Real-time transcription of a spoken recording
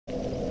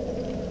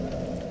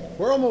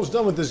We're almost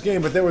done with this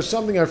game, but there was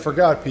something I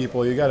forgot,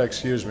 people. You gotta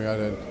excuse me, I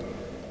didn't.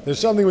 There's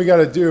something we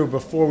gotta do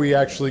before we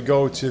actually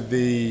go to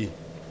the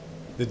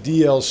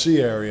DLC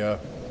area.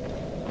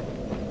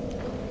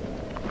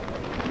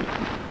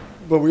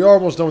 But we are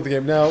almost done with the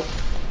game. Now,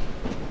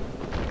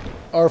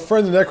 our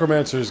friend the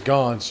Necromancer is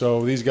gone,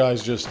 so these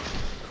guys just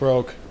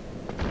croak.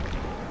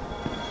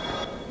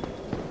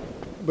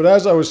 But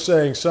as I was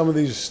saying, some of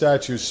these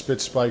statues spit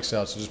spikes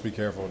out, so just be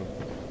careful with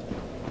them.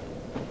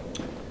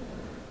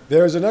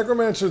 There's a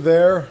Necromancer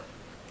there.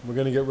 We're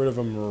going to get rid of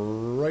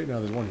him right now.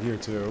 There's one here,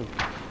 too.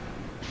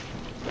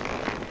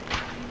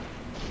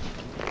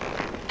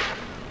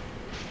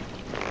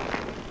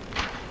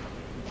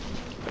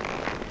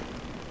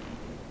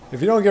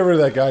 If you don't get rid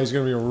of that guy, he's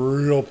going to be a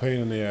real pain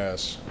in the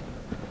ass.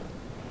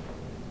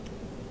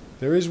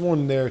 There is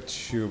one there,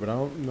 too, but I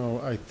don't know.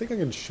 I think I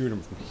can shoot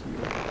him from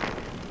here.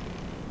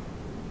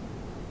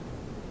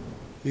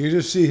 You can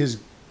just see his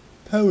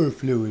power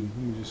fluid.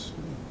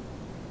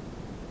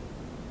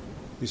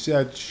 You see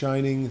that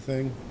shining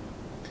thing?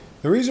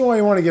 The reason why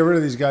you want to get rid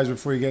of these guys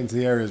before you get into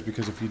the area is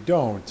because if you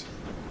don't...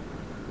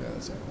 Yeah,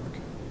 that's not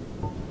working.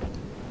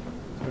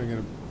 So I'm going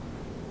to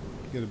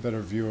get a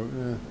better view of...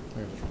 The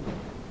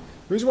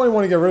reason why you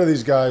want to get rid of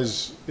these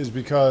guys is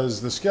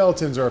because the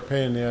skeletons are a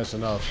pain in the ass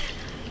enough.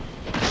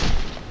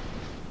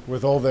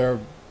 With all their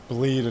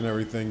bleed and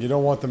everything. You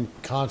don't want them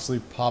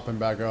constantly popping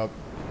back up.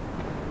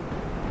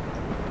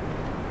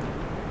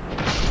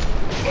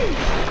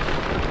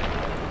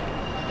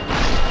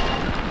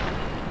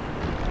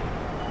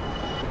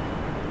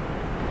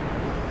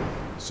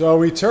 So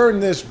we turn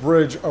this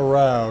bridge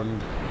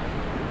around,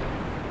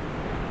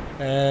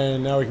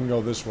 and now we can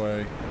go this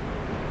way.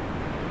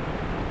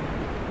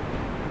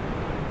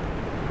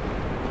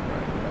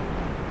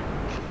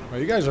 Well,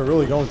 you guys are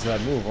really going to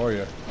that move, are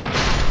you?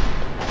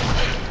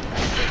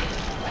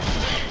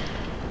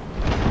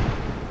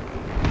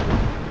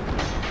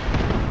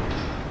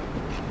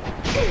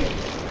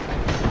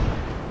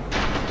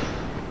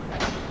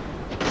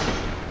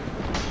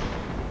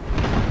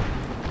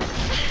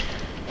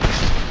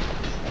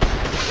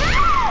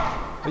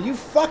 Are you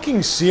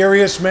fucking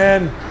serious,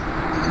 man?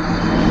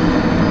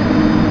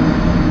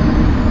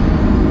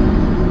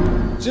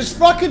 Just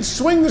fucking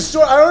swing the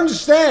sword. I don't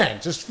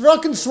understand. Just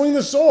fucking swing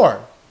the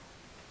sword.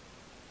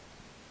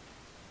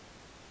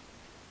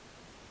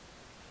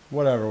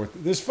 Whatever.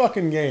 This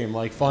fucking game,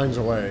 like, finds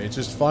a way. It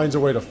just finds a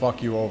way to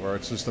fuck you over.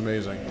 It's just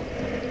amazing.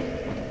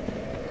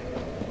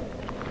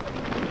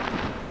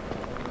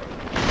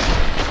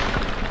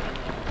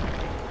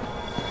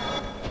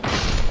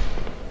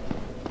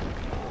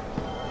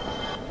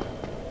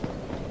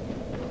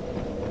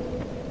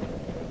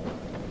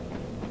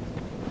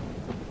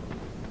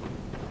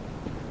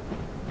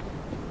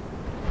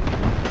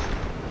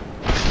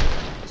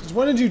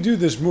 When did you do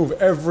this move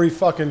every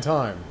fucking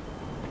time?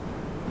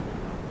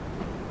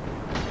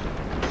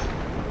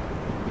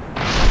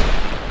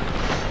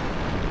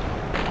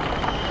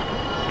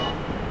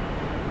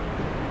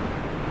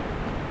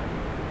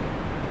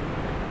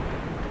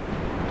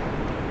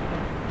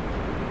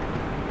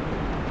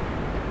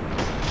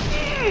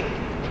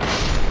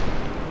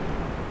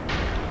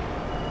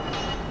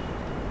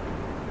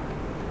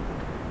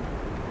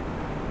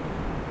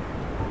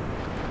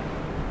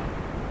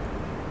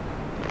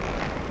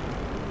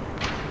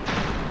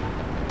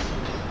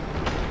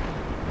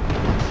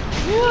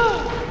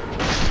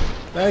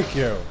 Thank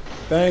you.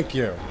 Thank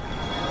you.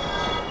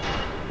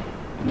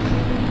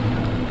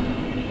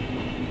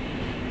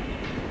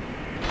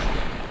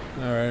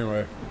 Alright,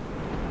 anyway.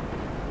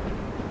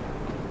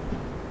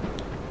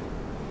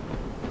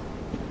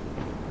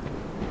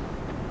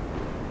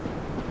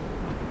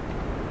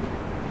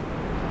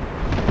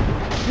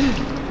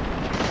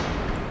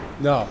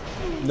 No.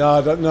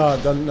 No,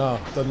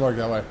 doesn't work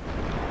that way.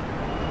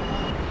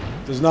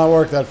 Does not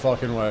work that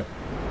fucking way.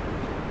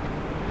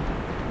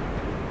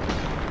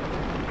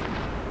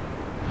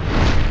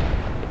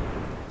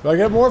 Do I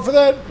get more for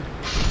that?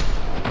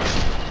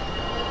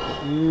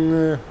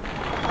 Nah.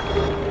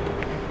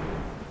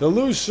 The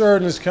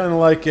lucerne is kind of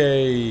like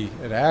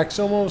an axe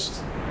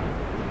almost.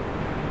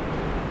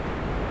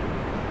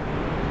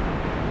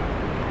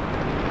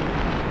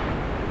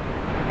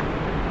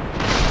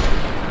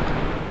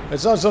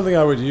 It's not something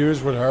I would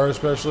use with her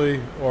especially,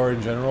 or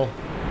in general.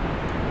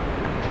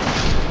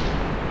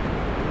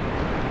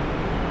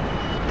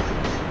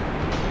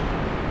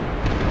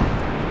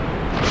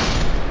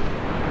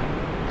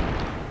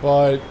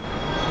 But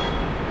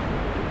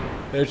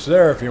it's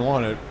there if you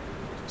want it.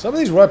 Some of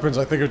these weapons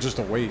I think are just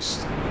a waste.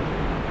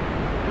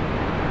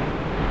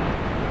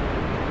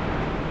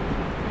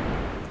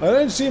 It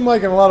didn't seem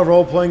like in a lot of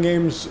role-playing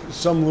games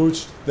some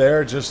loot's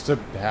there just to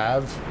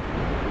have.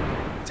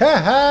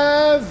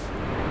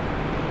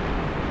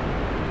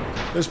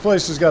 This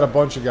place has got a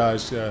bunch of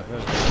guys. Yeah,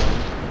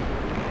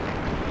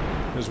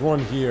 there's one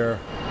here.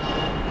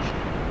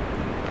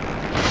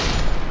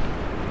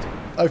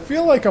 I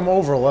feel like I'm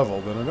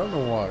over-leveled, and I don't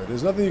know why.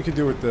 There's nothing you can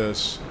do with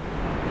this.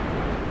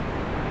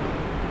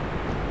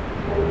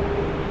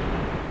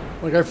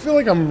 Like, I feel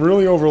like I'm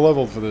really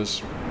over-leveled for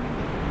this.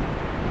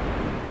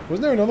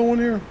 Wasn't there another one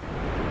here?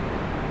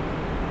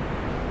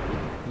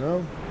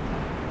 No?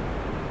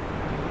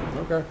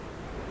 Okay.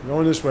 I'm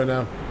going this way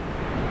now.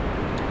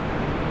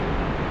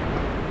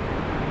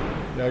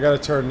 Yeah, I gotta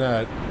turn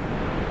that.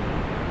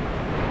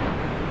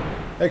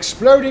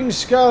 Exploding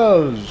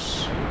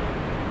skulls!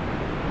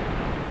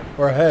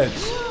 Or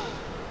heads.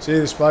 See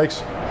the spikes?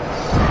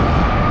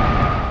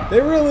 They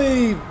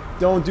really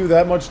don't do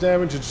that much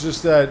damage, it's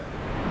just that...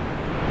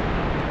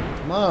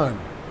 Come on.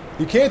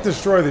 You can't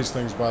destroy these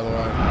things, by the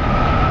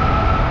way.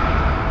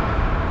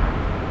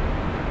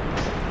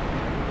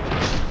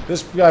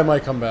 This guy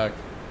might come back.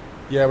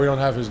 Yeah, we don't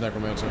have his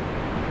necromancer.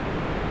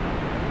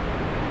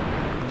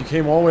 You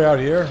came all the way out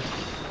here?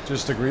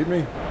 Just to greet me?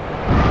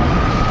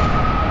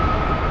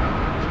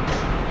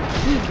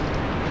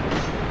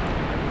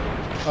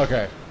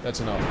 Okay, that's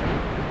enough.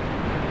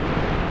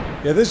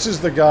 Yeah, this is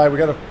the guy. We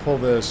gotta pull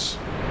this.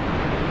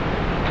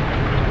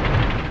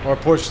 Or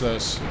push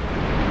this.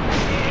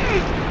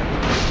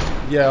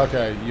 Yeah,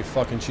 okay, you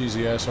fucking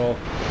cheesy asshole.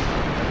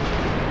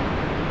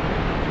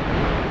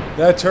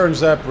 That turns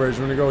that bridge.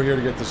 We're gonna go here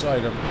to get this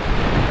item.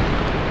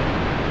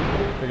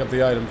 Pick up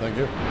the item, thank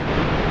you.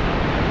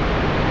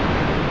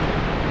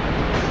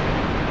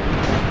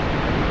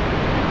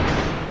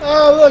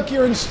 Oh, look,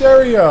 you're in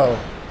stereo.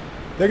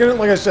 They're gonna,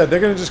 like I said, they're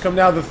gonna just come.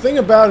 Now, the thing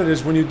about it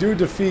is when you do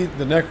defeat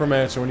the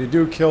necromancer, when you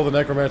do kill the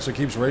necromancer that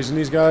keeps raising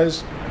these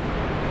guys,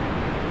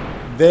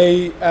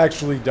 they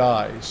actually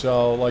die.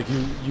 So, like,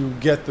 you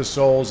get the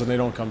souls and they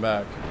don't come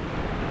back.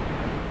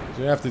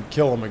 So you have to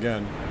kill them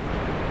again.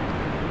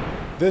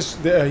 This,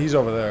 he's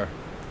over there.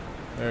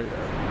 There you go.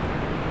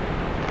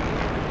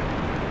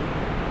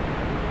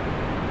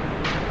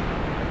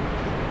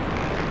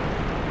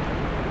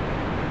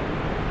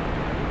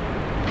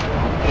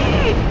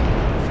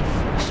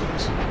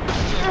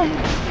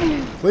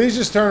 Please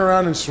just turn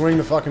around and swing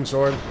the fucking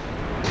sword.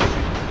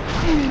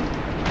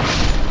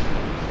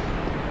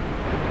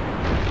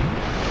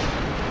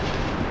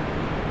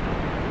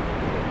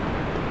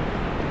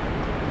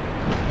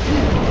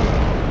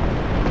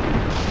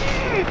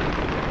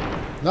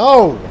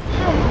 No!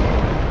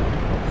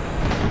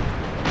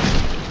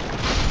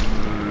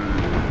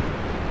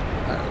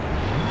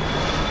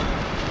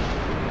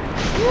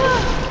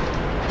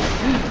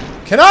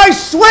 Can I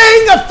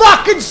swing a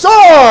fucking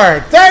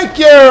sword? Thank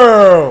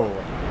you!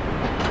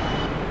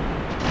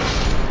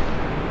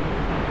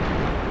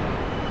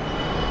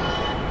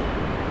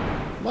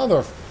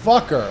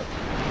 Motherfucker.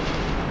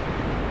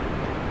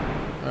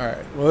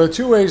 Alright, well there are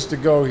two ways to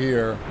go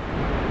here.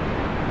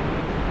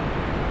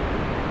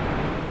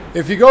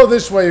 If you go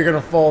this way, you're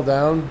gonna fall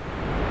down.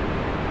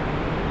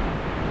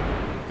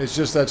 It's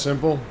just that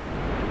simple.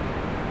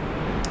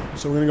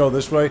 So we're gonna go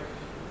this way.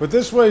 But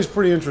this way is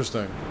pretty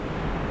interesting.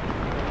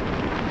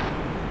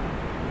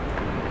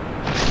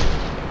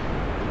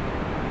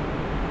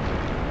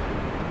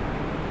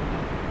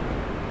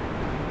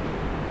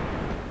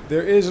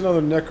 There is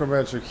another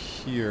necromancer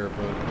here,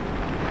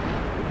 but...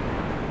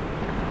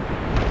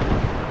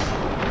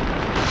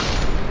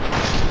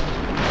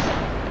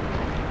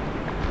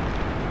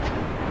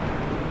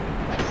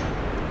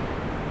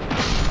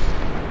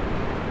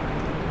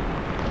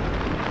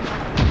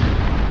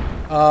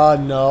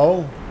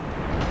 no.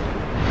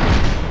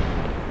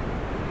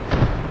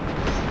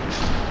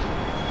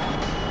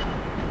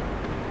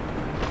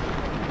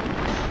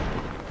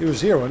 He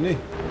was here, wasn't he?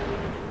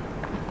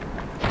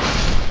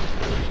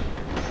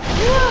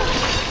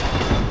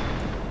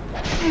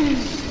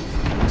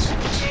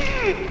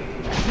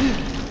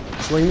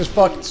 Swing this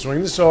fuck.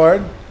 Swing the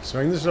sword.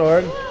 Swing the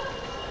sword.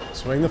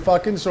 Swing the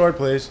fucking sword,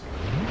 please.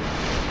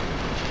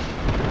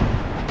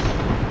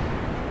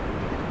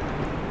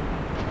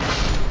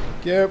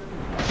 Yep.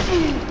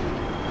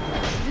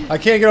 I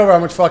can't get over how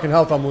much fucking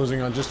health I'm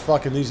losing on just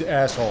fucking these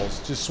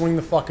assholes. Just swing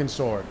the fucking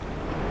sword.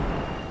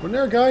 Wasn't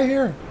there a guy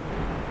here?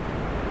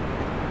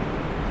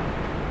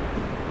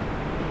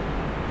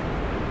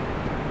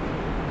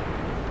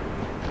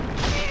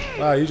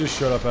 Wow, you just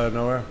showed up out of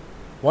nowhere.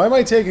 Why am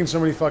I taking so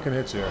many fucking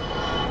hits here?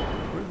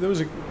 There was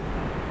a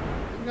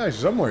guy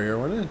somewhere here,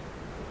 wasn't it?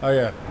 Oh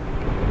yeah.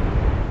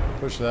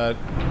 Push that.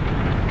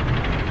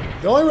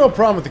 The only real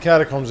problem with the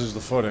catacombs is the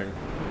footing.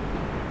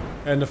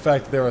 And the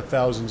fact that there are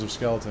thousands of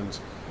skeletons.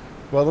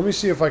 Well, let me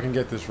see if I can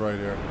get this right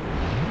here.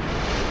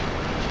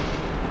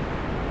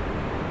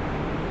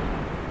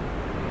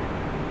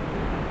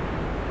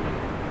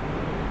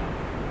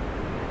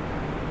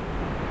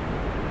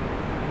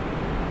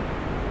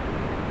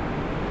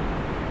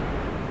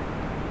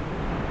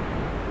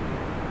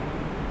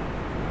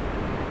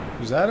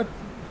 Is that a...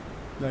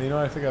 No, you know,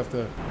 I think I have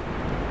to...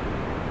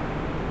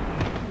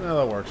 No,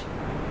 that works.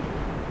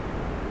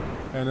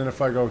 And then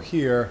if I go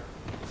here,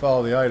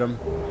 follow the item,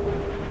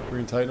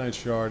 green titanite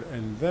shard,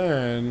 and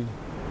then...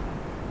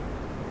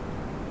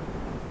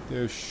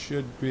 There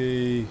should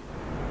be...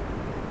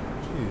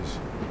 Jeez.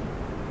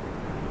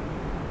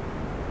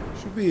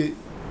 Should be...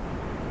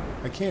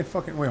 I can't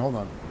fucking... Wait, hold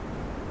on.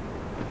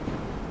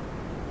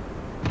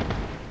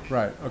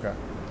 Right, okay.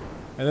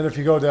 And then if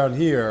you go down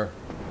here...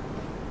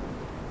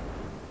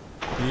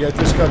 You get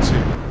this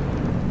cutscene.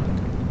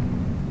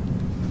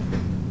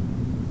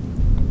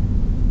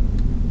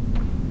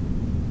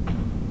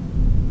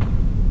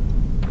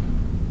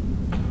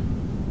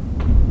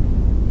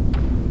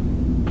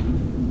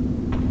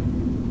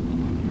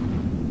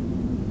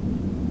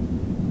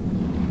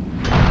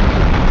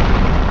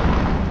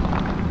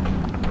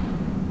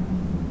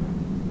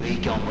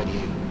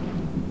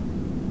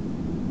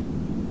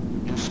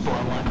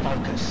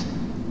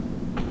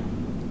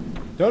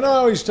 Don't know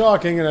how he's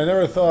talking, and I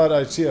never thought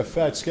I'd see a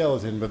fat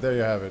skeleton, but there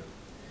you have it.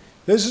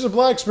 This is a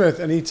blacksmith,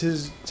 and he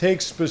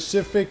takes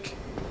specific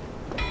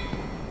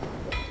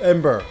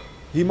ember.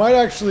 He might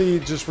actually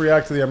just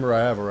react to the ember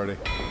I have already.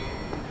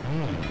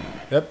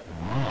 Yep.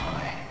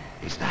 Why?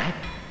 Is that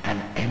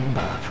an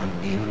ember from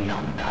New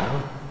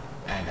Londo?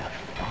 And a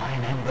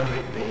fine ember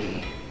it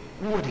be.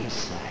 What do you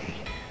say?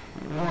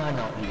 Why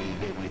not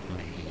leave it with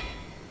me?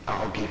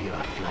 I'll give you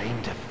a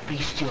flame to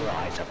feast your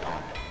eyes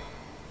upon.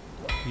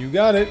 You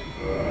got it.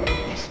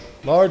 Yes.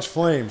 Large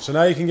flame. So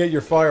now you can get your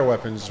fire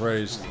weapons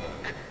raised.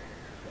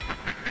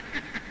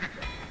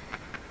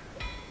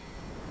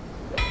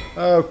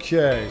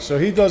 Okay, so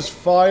he does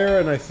fire,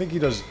 and I think he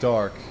does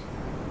dark.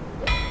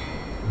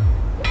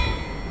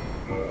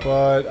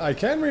 But I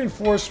can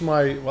reinforce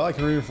my... Well, I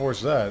can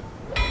reinforce that.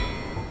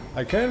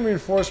 I can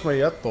reinforce my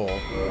Yetthol.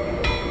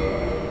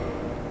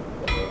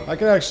 I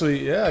can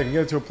actually... Yeah, I can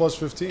get it to a plus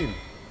 15.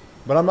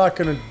 But I'm not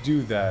going to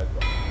do that.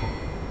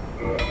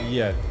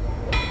 Yet.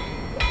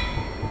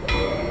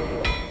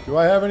 Do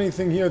I have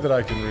anything here that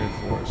I can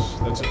reinforce?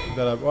 That's it.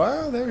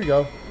 Well, there we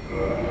go.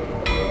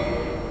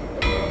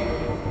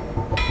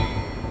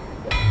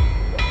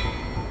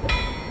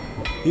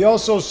 He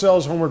also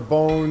sells homeward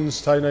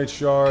bones, titanite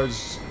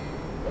shards,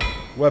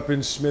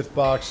 weapons, smith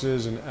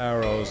boxes, and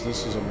arrows.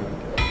 This is I'm gonna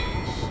get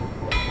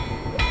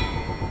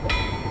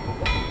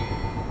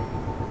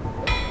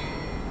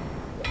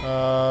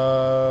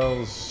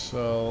this.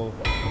 So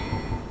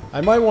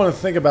I might want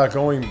to think about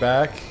going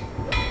back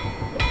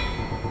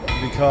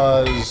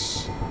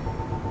because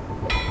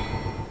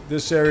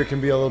this area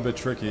can be a little bit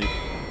tricky.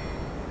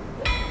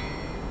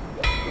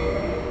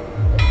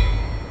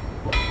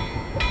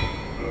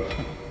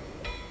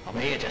 I'm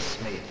here to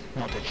smith,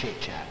 not to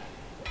chit-chat.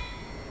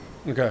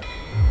 Okay.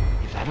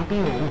 If that'll be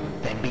all,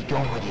 then be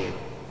gone with you.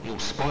 You'll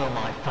spoil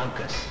my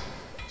focus.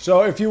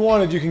 So if you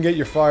wanted, you can get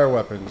your fire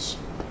weapons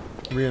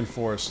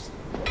reinforced.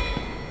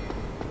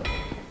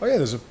 Oh yeah,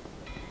 there's a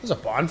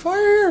bonfire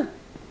here?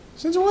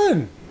 Since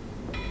when?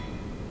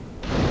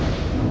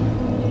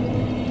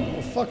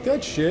 Well, fuck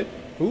that shit.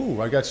 Ooh,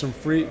 I got some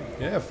free...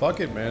 Yeah, fuck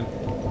it, man.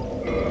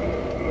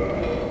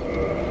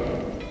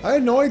 I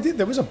had no idea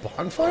there was a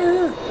bonfire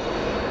here?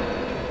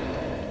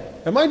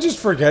 Am I just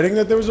forgetting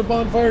that there was a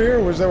bonfire here,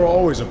 or was there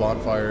always a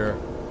bonfire here?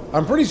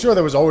 I'm pretty sure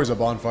there was always a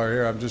bonfire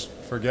here, I'm just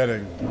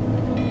forgetting.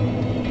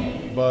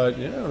 But,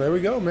 yeah, there we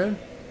go, man.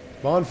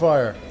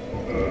 Bonfire.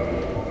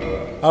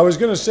 I was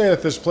gonna say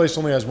that this place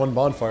only has one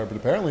bonfire, but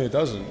apparently it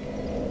doesn't.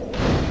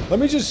 Let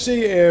me just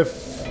see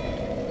if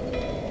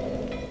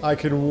I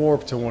can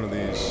warp to one of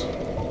these.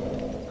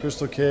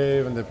 Crystal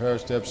Cave and the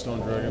Parish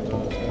Depthstone Dragons.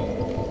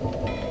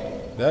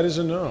 That is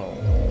a no.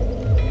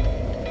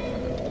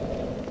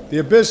 The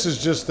Abyss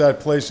is just that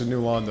place in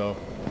New Londo.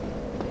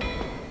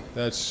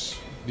 That's,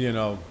 you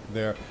know,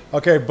 there.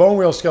 Okay, bone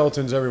wheel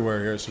skeletons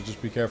everywhere here, so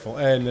just be careful.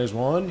 And there's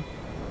one.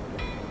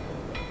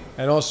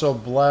 And also a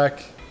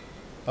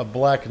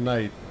black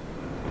knight.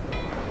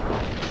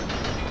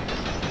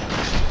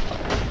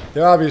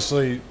 They're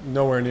obviously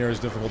nowhere near as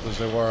difficult as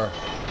they were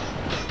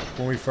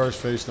when we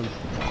first faced them.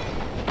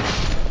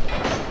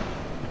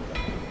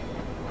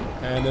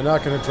 And they're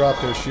not going to drop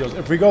their shields.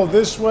 If we go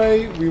this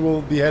way, we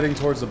will be heading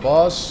towards the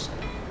boss.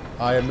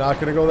 I am not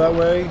going to go that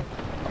way.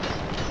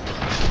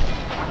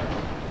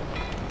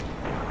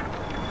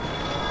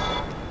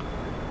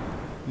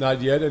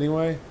 Not yet,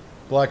 anyway.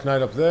 Black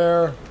Knight up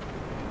there.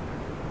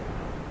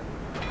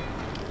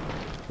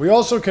 We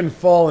also can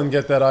fall and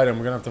get that item.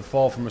 We're going to have to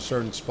fall from a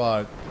certain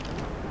spot.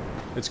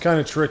 It's kind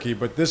of tricky,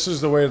 but this is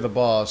the way to the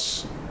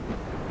boss.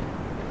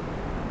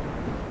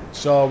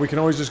 So we can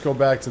always just go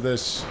back to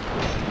this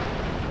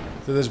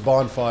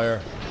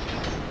bonfire.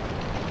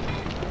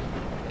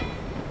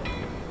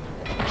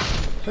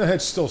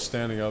 It's still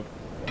standing up.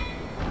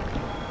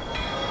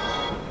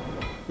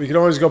 We can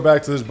always go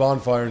back to this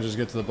bonfire and just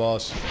get to the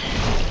boss.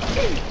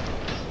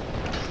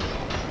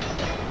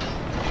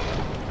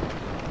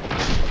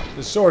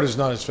 This sword is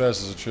not as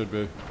fast as it should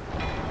be.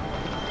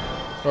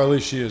 Or at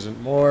least she isn't.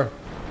 More.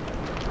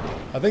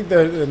 I think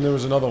there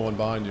was another one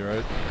behind you,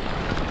 right?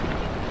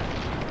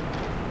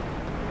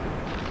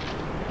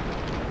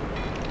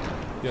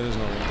 Yeah, there's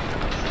another one.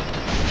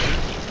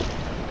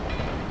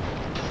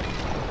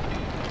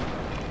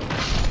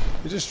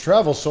 You just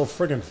travel so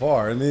friggin'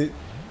 far. In the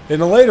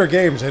later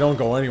games, they don't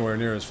go anywhere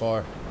near as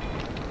far.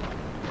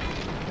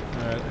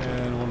 Alright,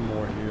 and one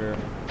more here.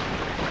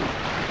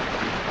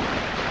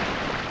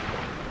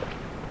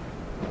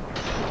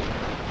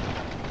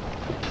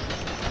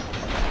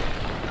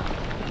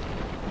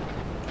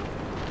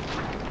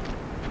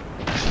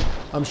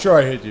 I'm sure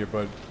I hit you,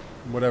 but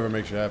whatever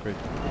makes you happy.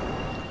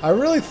 I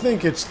really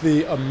think it's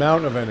the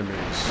amount of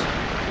enemies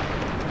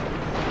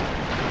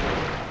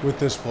with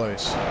this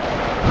place.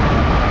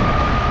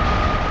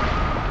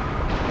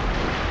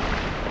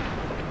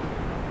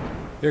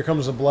 Here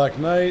comes the Black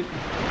Knight.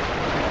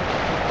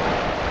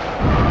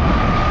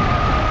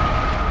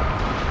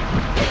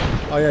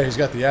 Oh yeah, he's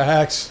got the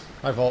axe.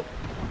 My fault.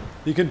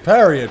 You can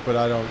parry it, but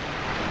I don't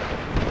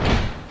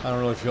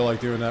really feel like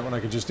doing that when I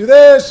can just do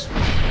this.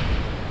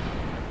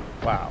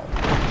 Wow.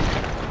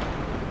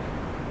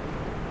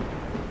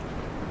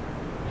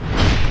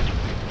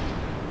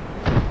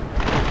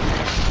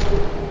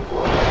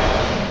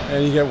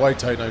 And you get white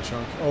Titanite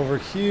chunk. Over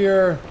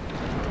here...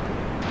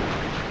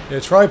 Yeah,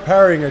 try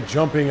parrying a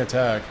jumping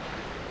attack.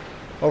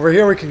 Over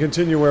here we can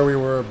continue where we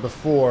were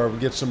before. We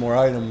get some more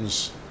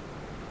items.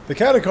 The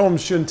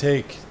Catacombs shouldn't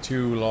take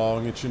too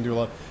long. It shouldn't do a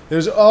lot.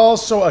 There's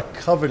also a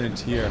Covenant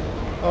here.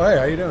 Oh, hey,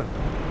 how you doing?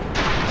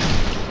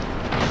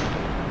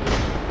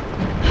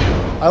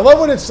 I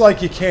love when it's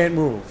like you can't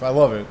move. I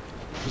love it.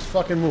 Just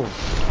fucking move.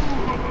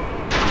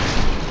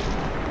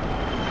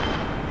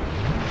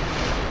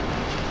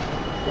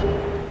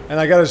 And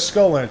I got a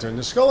Skull Lantern.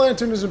 The Skull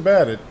Lantern isn't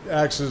bad. It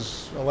acts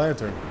as a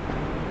lantern.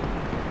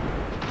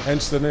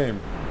 Hence the name.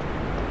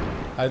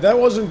 That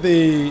wasn't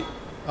the...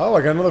 Oh,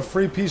 I got another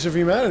free piece of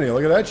humanity.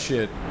 Look at that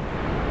shit.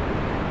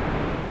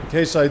 In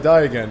case I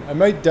die again. I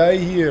might die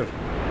here.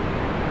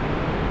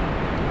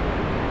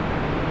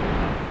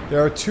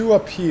 There are two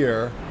up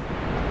here.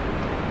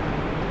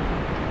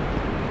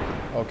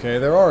 Okay,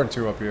 there aren't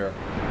two up here.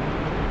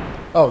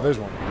 Oh, there's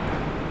one.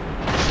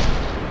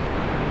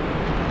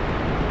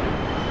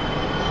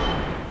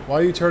 Why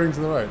are you turning to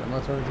the right? I'm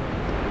not turning to the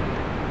right.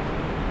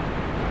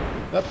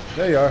 Yep,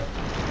 there you are.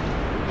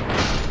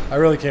 I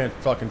really can't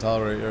fucking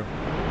tolerate you.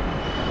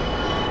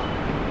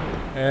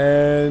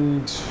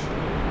 And...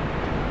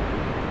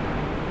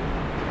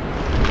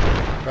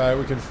 Right,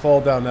 we can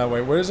fall down that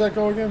way. Where does that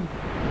go again?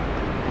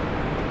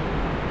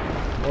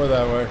 Or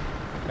that way.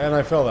 And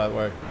I fell that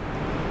way.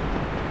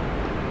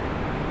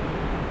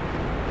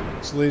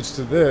 This leads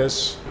to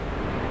this.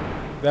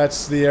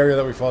 That's the area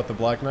that we fought the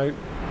Black Knight.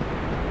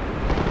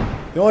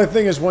 The only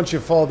thing is once you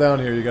fall down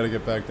here, you gotta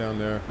get back down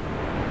there.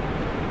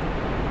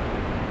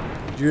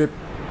 Drip.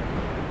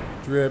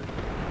 Drip.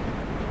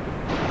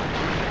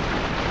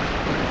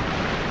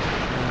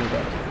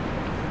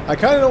 I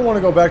kind of don't want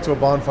to go back to a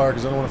bonfire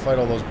because I don't want to fight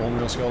all those bone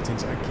meal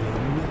skeletons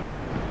again.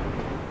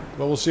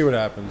 But we'll see what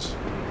happens.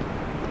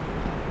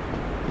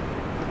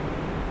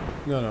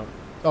 No, no.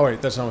 Oh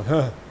wait, that's not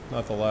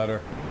not the ladder.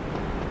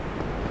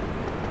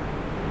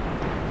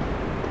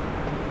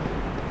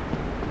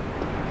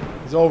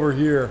 It's over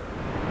here.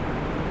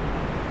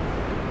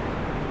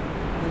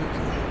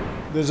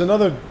 There's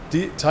another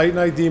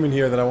Titanite demon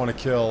here that I want to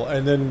kill,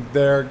 and then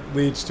there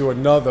leads to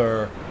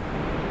another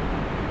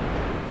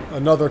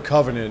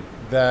Covenant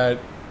that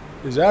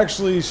is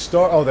actually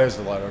oh, there's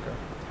the light. Okay,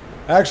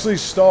 actually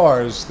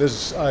stars.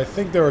 There's I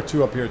think there are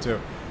two up here too,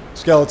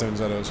 skeletons.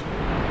 That is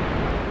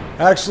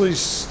actually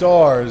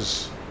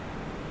stars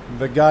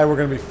the guy we're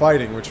going to be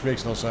fighting, which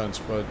makes no sense.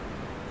 But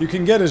you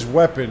can get his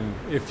weapon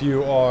if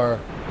you are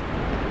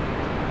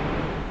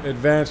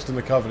advanced in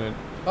the Covenant.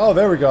 Oh,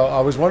 there we go.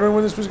 I was wondering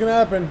when this was going to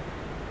happen.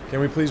 Can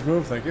we please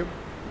move? Thank you.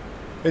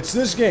 It's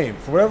this game.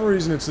 For whatever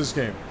reason, it's this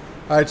game.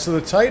 Alright, so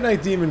the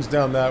Titanite demon's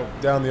down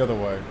the other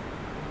way.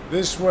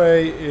 This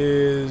way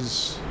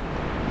is...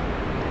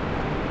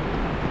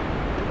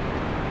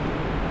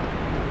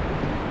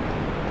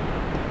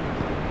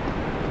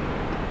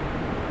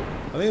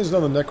 I think there's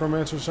another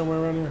Necromancer somewhere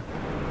around here.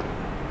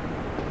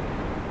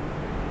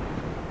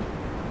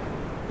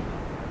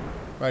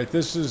 Right,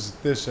 this is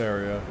this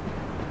area.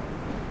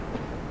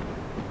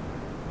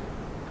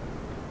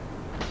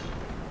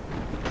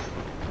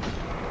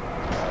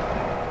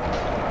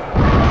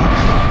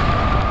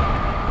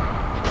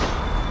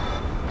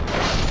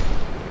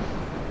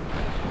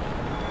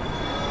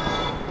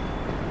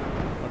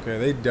 Okay,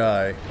 they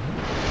die.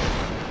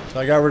 So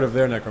I got rid of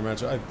their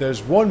Necromancer.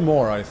 There's one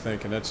more, I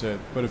think, and that's it.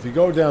 But if you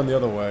go down the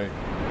other way...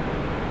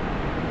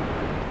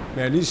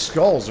 Man, these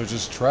skulls are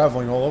just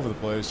traveling all over the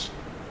place.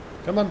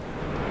 Come on.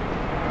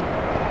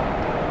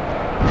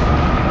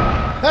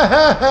 Ha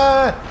ha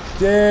ha!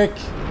 Dick!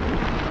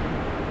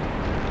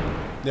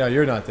 Yeah,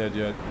 you're not dead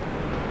yet.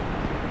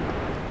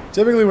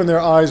 Typically when their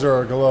eyes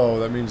are aglow,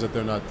 that means that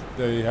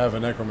they have a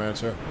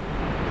Necromancer.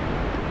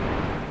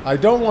 I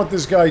don't want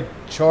this guy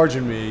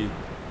charging me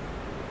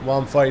while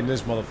I'm fighting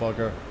this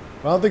motherfucker.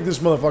 I don't think this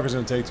motherfucker's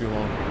gonna take too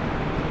long.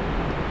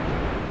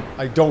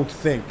 I don't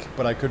think,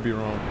 but I could be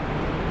wrong.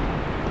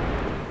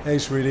 Hey,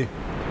 sweetie.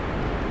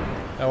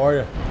 How are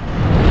you?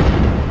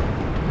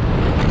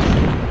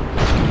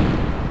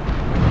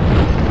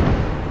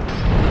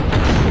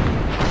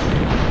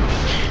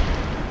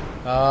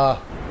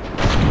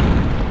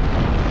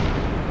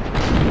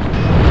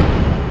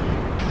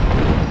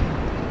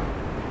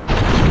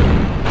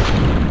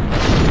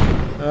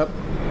 Yep.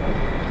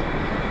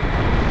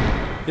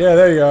 Yeah,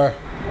 there you are.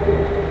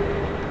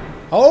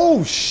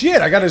 Oh,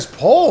 shit, I got his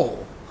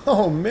pole.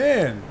 Oh,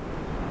 man.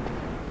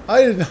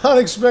 I did not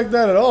expect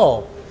that at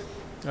all.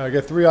 I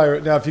get 3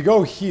 iron. Now, if you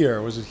go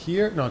here, was it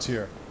here? No, it's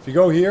here. If you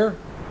go here...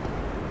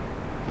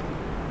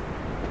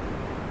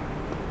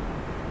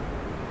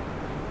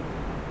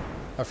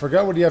 I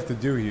forgot what you have to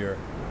do here.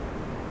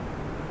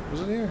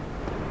 Was it here?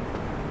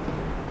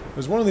 It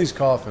was one of these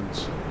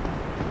coffins.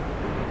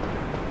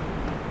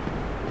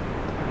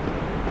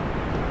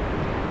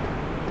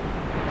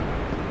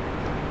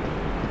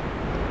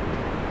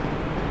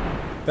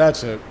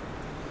 That's it.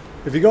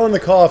 if you go in the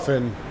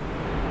coffin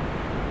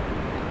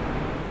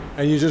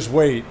and you just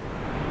wait.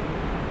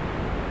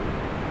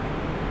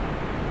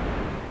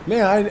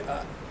 Man,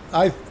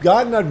 I've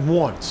gotten it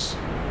once.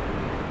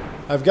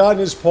 I've gotten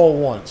his pole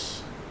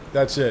once.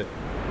 That's it.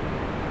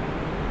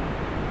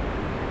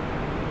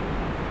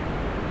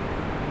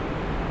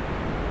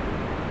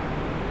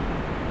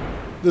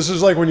 This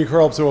is like when you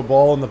curl up to a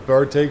ball and the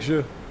bird takes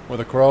you, or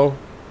the crow.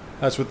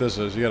 That's what this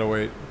is. You gotta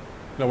wait. You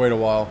gotta wait a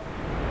while.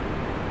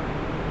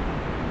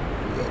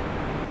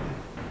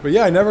 But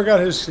yeah, I never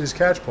got his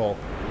catch pole.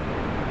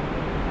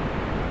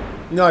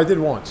 No, I did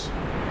once.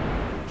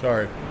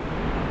 Sorry.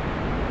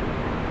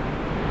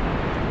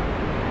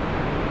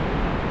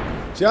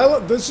 See,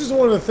 this is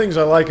one of the things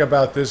I like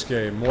about this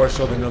game, more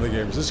so than other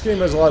games. This game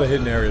has a lot of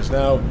hidden areas.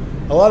 Now,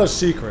 a lot of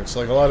secrets,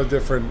 like a lot of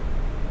different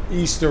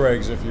Easter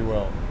eggs, if you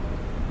will.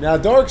 Now,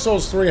 Dark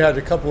Souls 3 had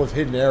a couple of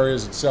hidden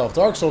areas itself.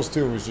 Dark Souls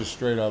 2 was just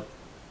straight up.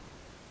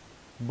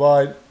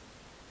 But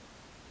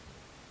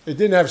it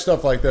didn't have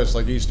stuff like this,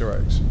 like Easter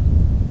eggs.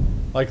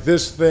 Like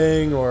this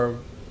thing, or...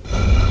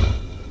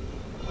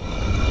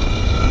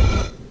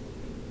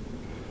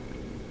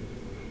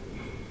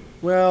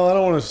 Well, I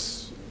don't want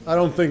to... I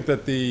don't think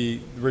that the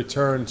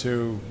return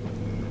to...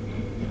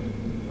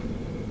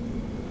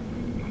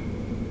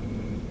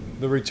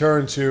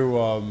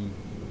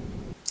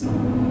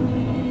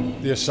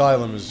 the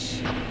asylum is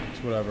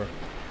whatever.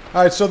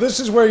 Alright, so this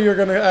is where you're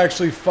going to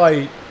actually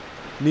fight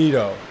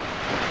Nito.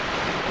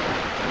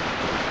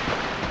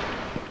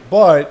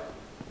 But,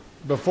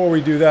 before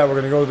we do that, we're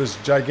going to go to this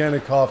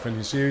gigantic coffin.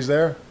 You see he's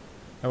there?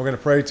 And we're going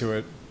to pray to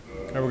it.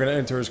 And we're going to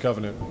enter his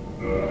covenant.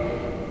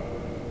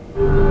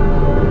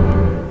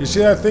 You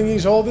see that thing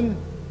he's holding?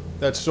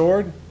 That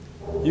sword?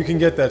 You can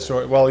get that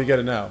sword. Well, you get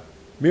it now.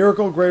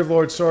 Miracle,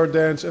 Gravelord Sword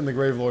Dance, and the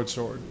Gravelord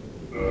Sword.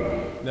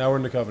 Now we're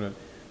in the covenant.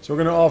 So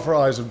we're going to offer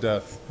Eyes of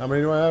Death. How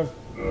many do I have?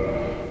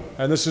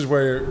 And this is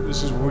where,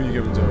 this is who you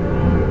give them to.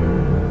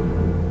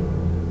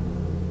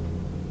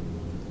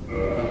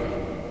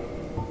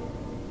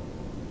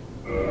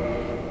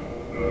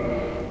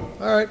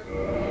 Alright.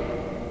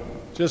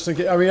 Just in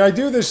case. I mean, I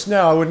do this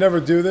now. I would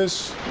never do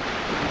this.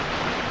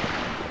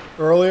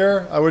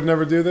 Earlier, I would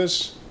never do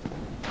this.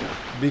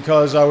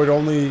 Because I would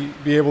only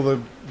be able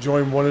to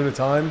join one at a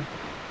time.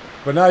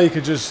 But now you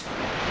could just...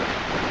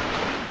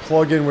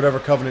 plug in whatever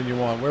covenant you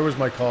want. Where was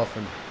my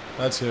coffin?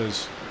 That's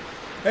his.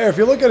 Hey, if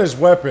you look at his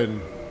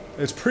weapon,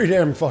 it's pretty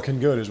damn fucking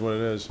good is what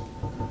it is.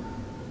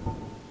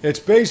 Its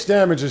base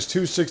damage is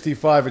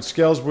 265. It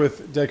scales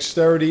with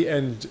dexterity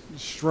and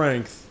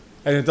strength.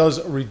 And it does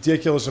a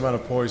ridiculous amount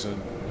of poison.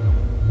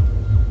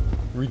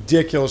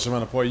 Ridiculous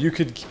amount of poison. You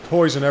could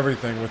poison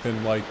everything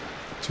within like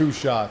 2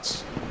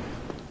 shots.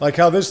 Like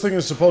how this thing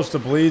is supposed to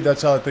bleed,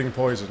 that's how that thing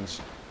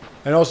poisons.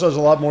 And it also has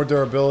a lot more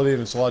durability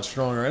and it's a lot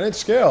stronger. And it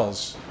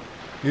scales.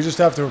 You just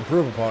have to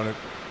improve upon it.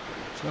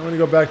 So now I'm going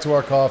to go back to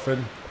our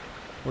coffin.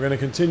 We're going to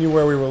continue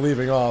where we were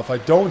leaving off. I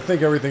don't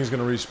think everything's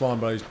going to respawn,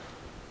 but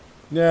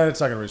yeah, it's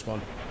not going to respawn.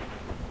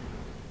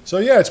 So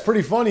yeah, it's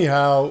pretty funny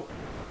how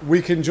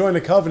we can join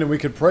the covenant, we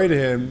could pray to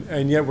him,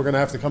 and yet we're going to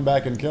have to come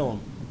back and kill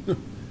him.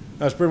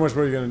 That's pretty much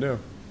what you're going to do.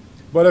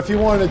 But if you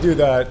wanted to do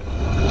that,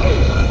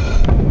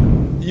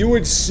 you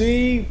would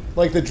see,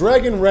 like the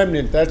Dragon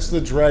Remnant, that's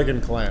the Dragon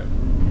Clan.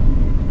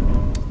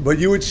 But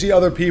you would see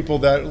other people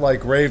that,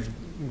 like, grave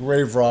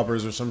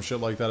robbers or some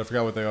shit like that. I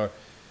forgot what they are.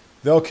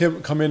 They'll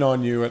come in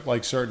on you at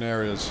like certain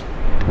areas.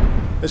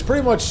 It's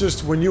pretty much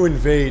just when you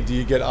invade, do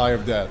you get Eye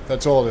of Death.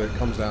 That's all it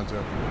comes down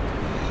to.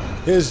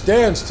 His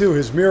dance too,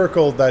 his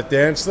miracle, that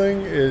dance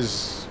thing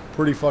is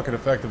pretty fucking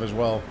effective as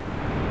well.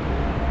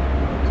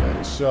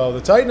 Okay, so the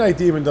Titanite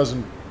Demon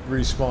doesn't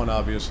respawn,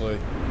 obviously.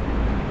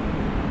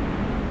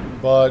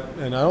 But,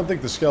 and I don't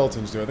think the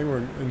skeletons do. I think we're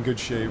in good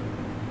shape.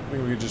 I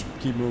think we could just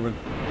keep moving.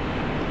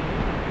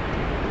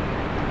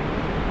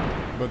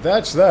 But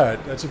that's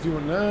that. That's if you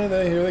want... Nah,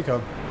 here they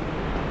come.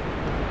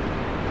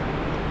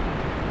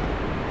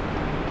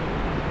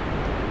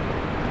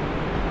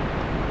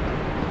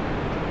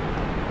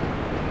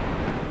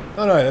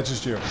 Oh no, that's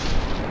just you.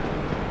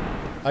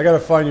 I gotta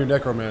find your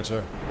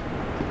necromancer.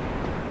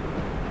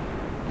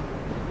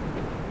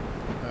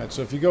 Alright,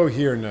 so if you go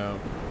here now...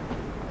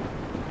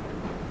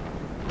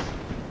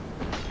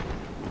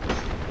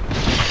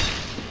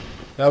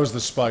 That was the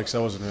spikes,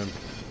 that wasn't him.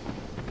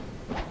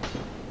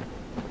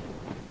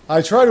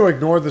 I try to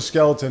ignore the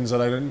skeletons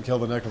that I didn't kill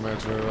the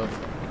necromancer of.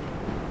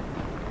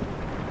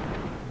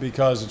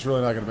 Because it's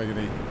really not going to make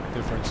any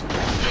difference.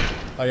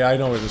 Oh yeah, I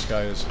know where this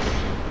guy is.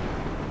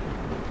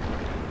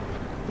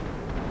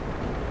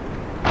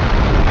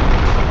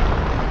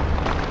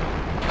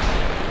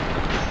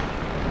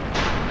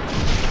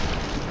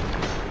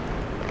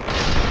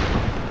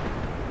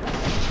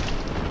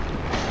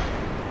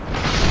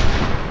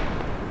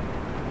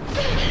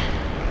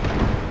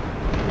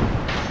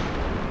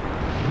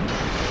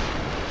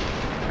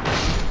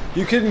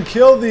 You can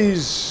kill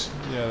these...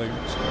 Yeah,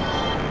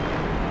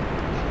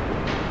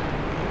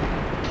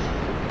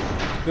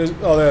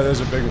 oh,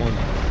 there's a big one.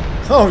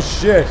 Oh,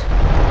 shit.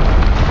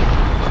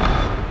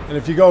 And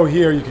if you go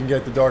here, you can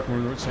get the Dark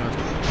Moon sound.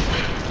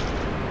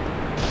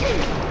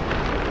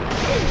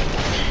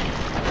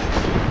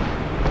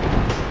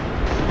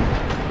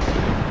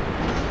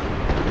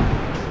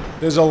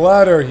 There's a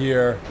ladder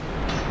here.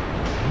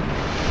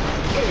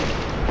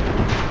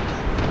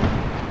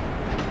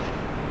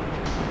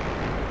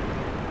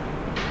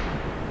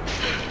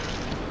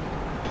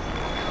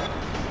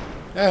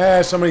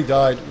 Somebody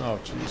died. Oh,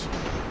 jeez.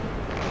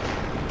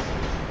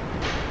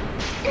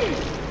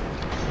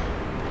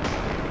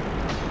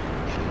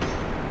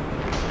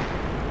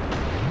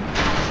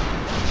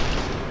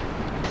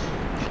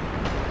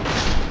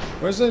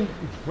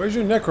 Where's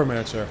your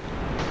necromancer?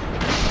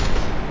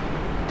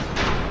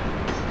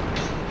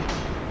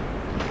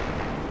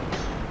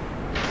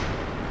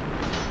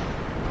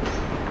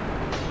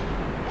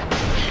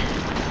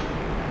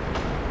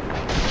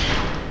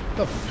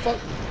 The fuck?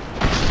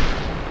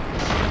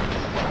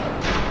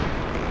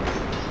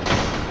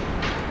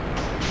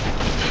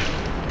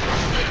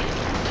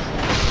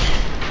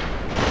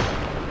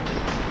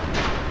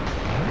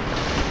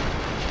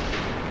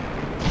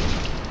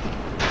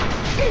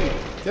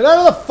 Get out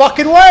of the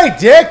fucking way,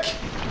 dick!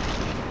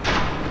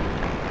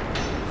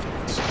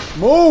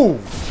 Move!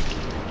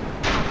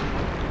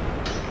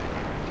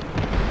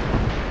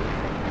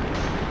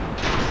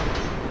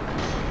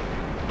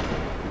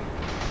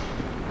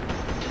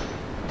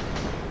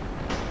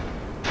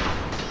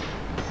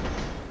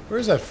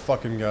 Where's that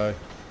fucking guy?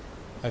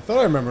 I thought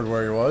I remembered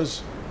where he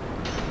was.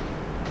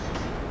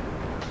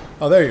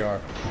 Oh, there you are.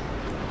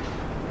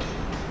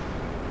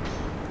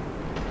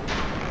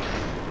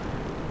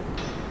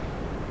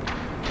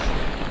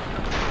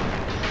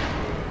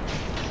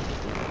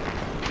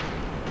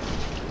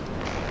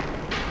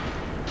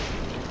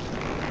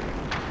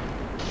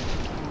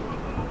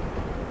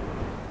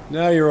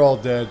 Now you're all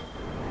dead.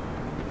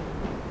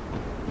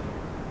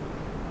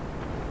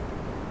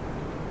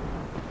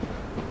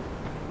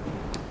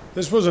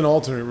 This was an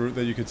alternate route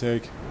that you could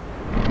take.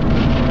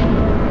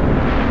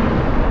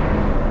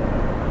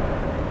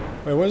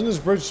 Wait, wasn't this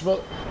bridge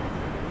supposed...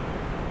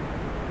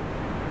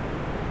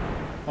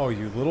 Oh,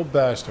 you little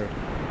bastard.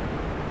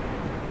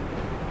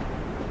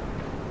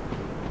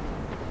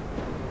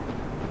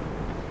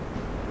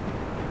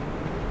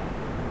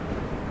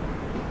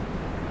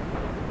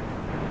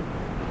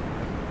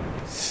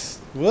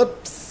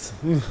 Whoops.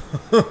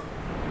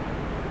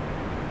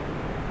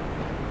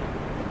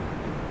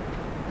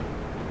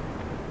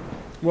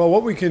 Well,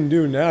 what we can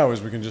do now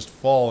is we can just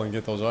fall and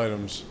get those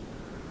items.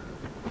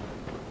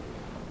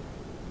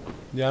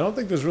 Yeah, I don't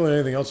think there's really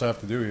anything else I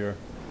have to do here.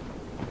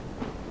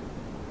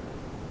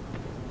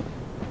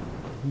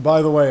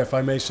 By the way, if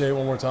I may say it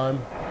one more time,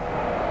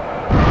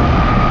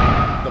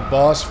 the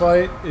boss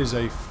fight is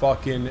a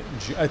fucking...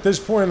 At this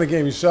point in the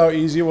game, you saw how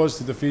easy it was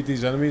to defeat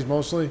these enemies,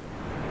 mostly?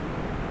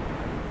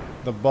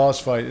 The boss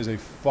fight is a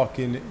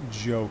fucking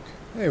joke.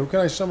 Hey, who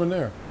can I summon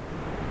there?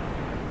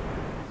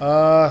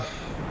 I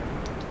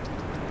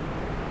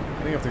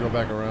think I have to go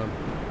back around.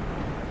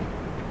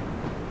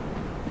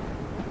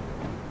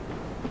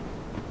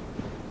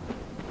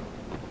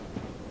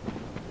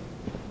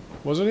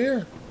 Was it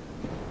here?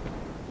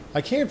 I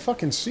can't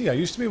fucking see. I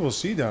used to be able to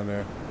see down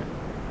there.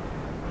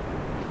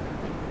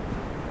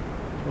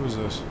 What was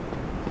this?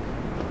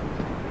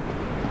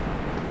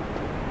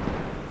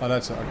 Oh,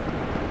 that's... Okay.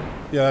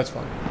 Yeah, that's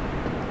fine.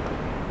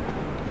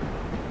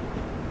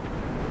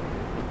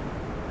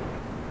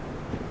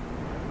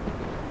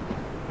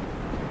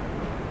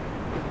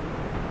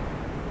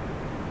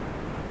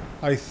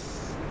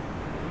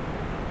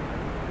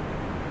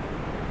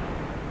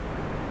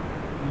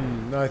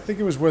 No, I think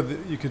it was where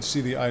you could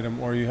see the item,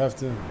 or you have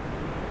to...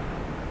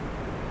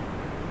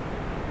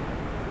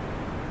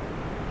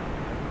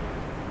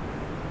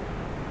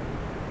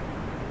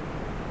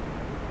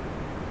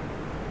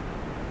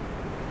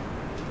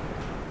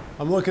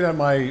 I'm looking at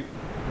my...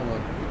 Hold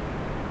on.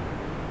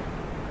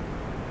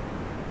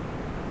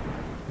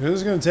 This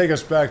is going to take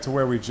us back to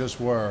where we just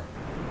were.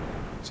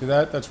 See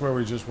that? That's where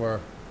we just were.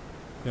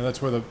 Yeah,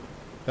 that's where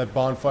that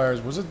bonfire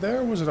is. Was it there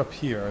or was it up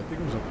here? I think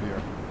it was up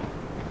here.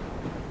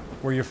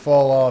 Where you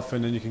fall off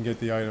and then you can get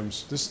the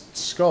items. This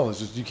skull is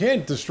just... You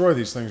can't destroy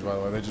these things, by the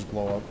way. They just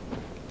blow up.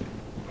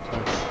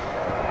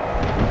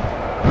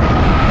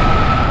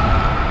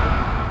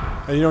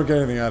 And you don't get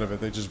anything out of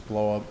it. They just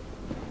blow up.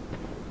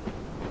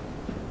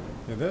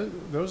 Yeah,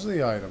 those are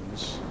the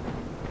items.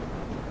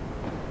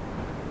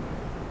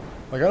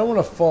 Like, I don't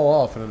want to fall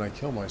off and then I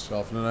kill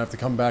myself. And then I have to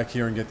come back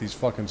here and get these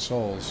fucking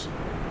souls.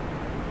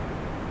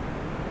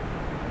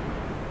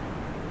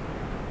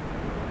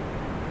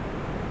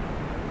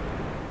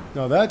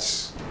 No,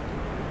 that's...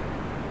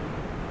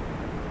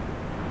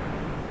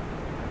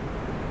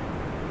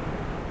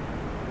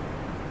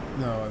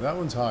 No, that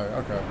one's higher.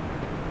 Okay.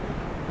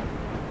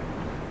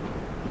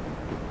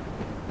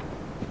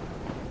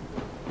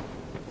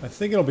 I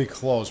think it'll be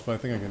close, but I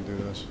think I can do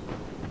this.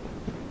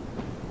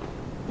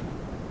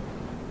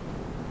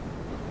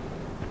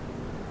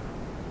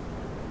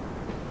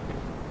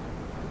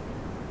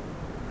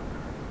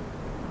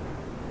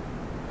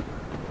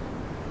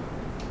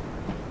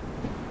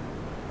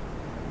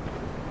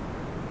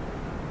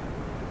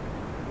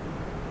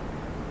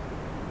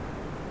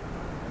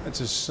 That's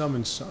a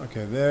summon.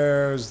 Okay,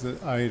 there's the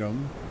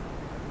item.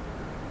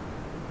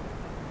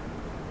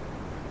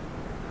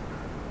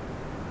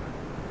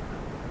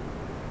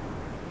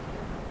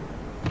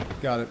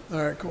 Got it.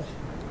 All right, cool.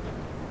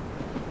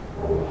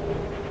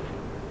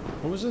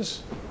 What was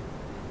this?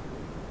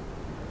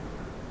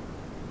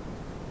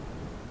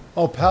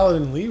 Oh,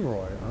 Paladin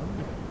Leroy, huh?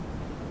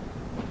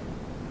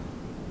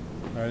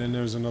 All right, and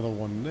there's another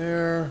one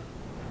there.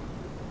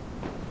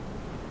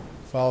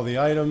 Follow the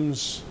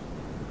items.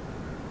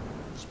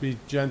 Just be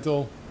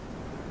gentle.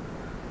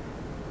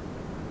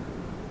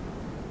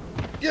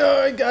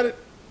 Yeah, I got it.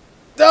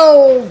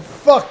 Oh,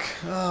 fuck.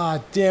 Ah,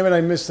 damn it,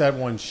 I missed that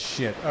one.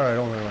 Shit. All right,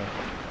 hold on.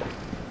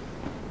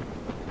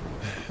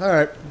 All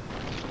right.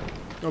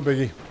 No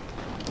biggie.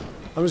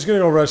 I'm just going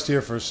to go rest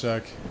here for a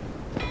sec.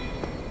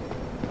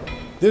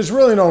 There's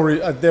really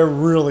no there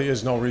really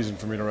is no reason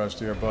for me to rest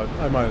here, but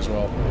I might as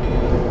well.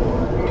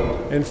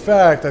 In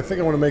fact, I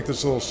think I want to make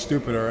this a little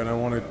stupider, and I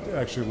want to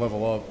actually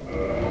level up.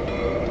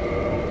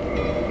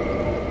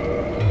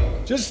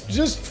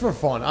 Just for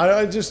fun.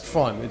 Just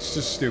fun. It's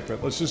just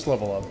stupid. Let's just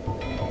level up.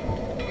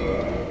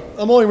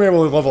 I'm only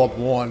able to level up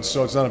once,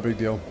 so it's not a big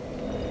deal.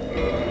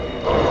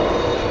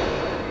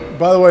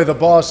 By the way, the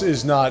boss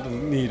is not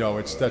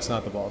Nito. That's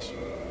not the boss.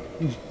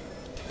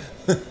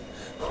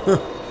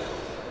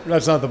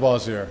 That's not the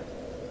boss here.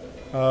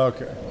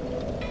 Okay.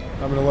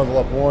 I'm going to level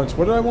up once.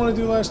 What did I want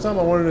to do last time?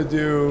 I wanted to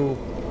do...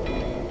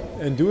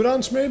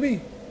 Endurance, maybe?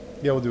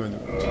 Yeah, we'll do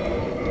Endurance.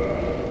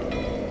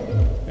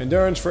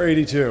 Endurance for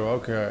 82.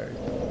 Okay.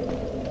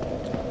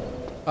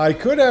 I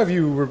could have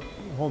you...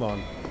 Hold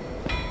on.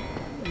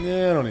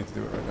 Yeah, I don't need to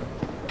do it right now.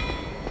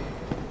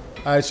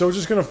 Alright, so we're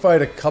just going to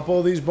fight a couple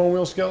of these bone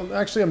wheel skeletons.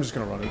 Actually, I'm just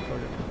going to run it. Fuck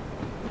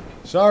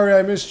it. Sorry,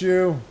 I missed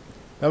you.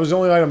 That was the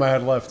only item I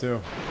had left, too.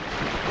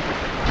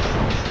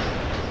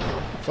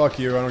 Fuck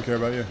you, I don't care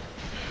about you.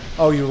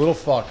 Oh, you little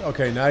fuck.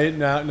 Okay, now you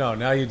did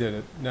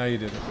it. Now you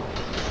did it.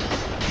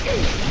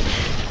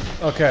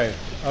 Okay,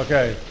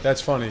 okay,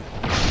 that's funny.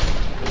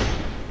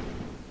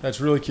 That's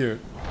really cute.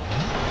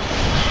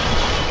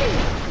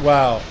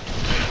 Wow.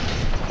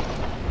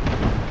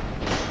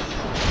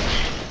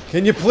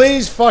 Can you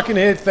please fucking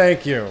hit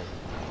thank you?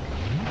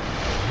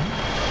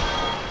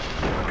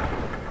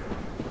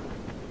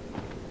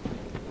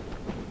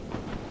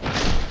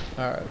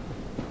 Alright.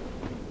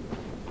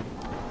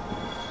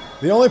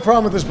 The only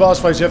problem with this boss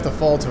fight is you have to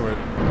fall to it.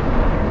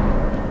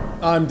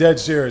 I'm dead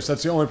serious.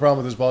 That's the only problem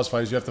with this boss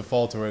fight is you have to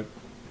fall to it.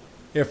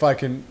 If I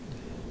can...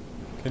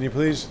 Can you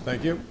please?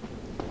 Thank you.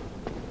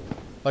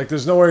 Like,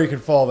 there's nowhere you can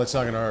fall that's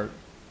not going to hurt.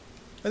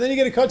 And then you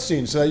get a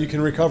cutscene so that you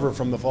can recover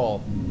from the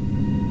fall.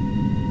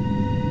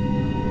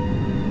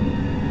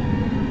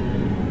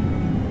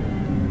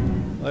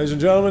 Ladies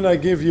and gentlemen, I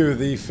give you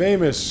the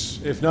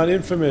famous, if not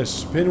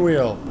infamous,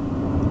 Pinwheel.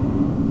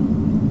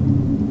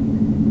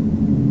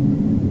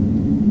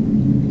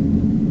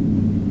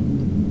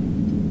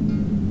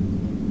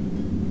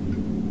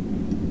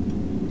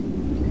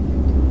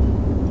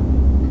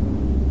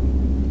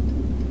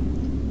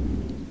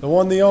 The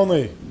one, the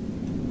only.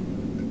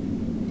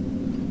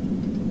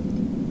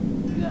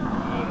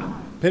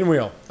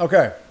 Pinwheel.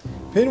 Okay.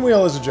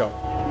 Pinwheel is a joke.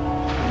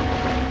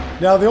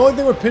 Now, the only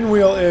thing with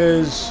Pinwheel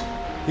is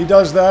he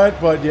does that,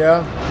 but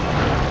yeah.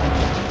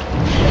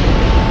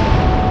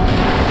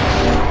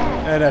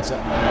 And that's it.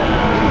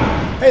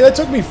 Hey, that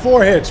took me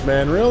 4 hits,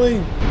 man. Really?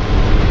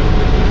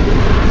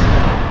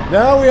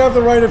 Now we have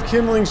the right of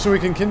kindling so we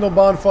can kindle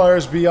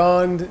bonfires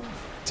beyond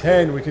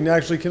 10. We can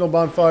actually kindle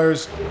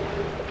bonfires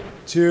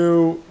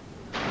to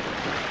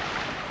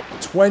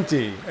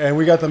 20, and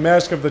we got the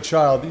Mask of the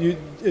Child.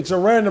 It's a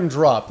random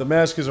drop. The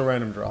mask is a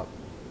random drop.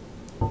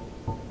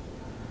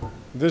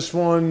 This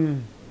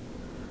one,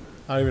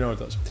 I don't even know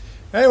what it does.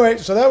 Anyway,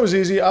 so that was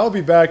easy. I'll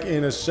be back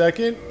in a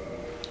second,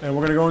 and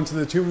we're going to go into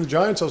the Tomb of the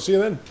Giants. I'll see you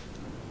then.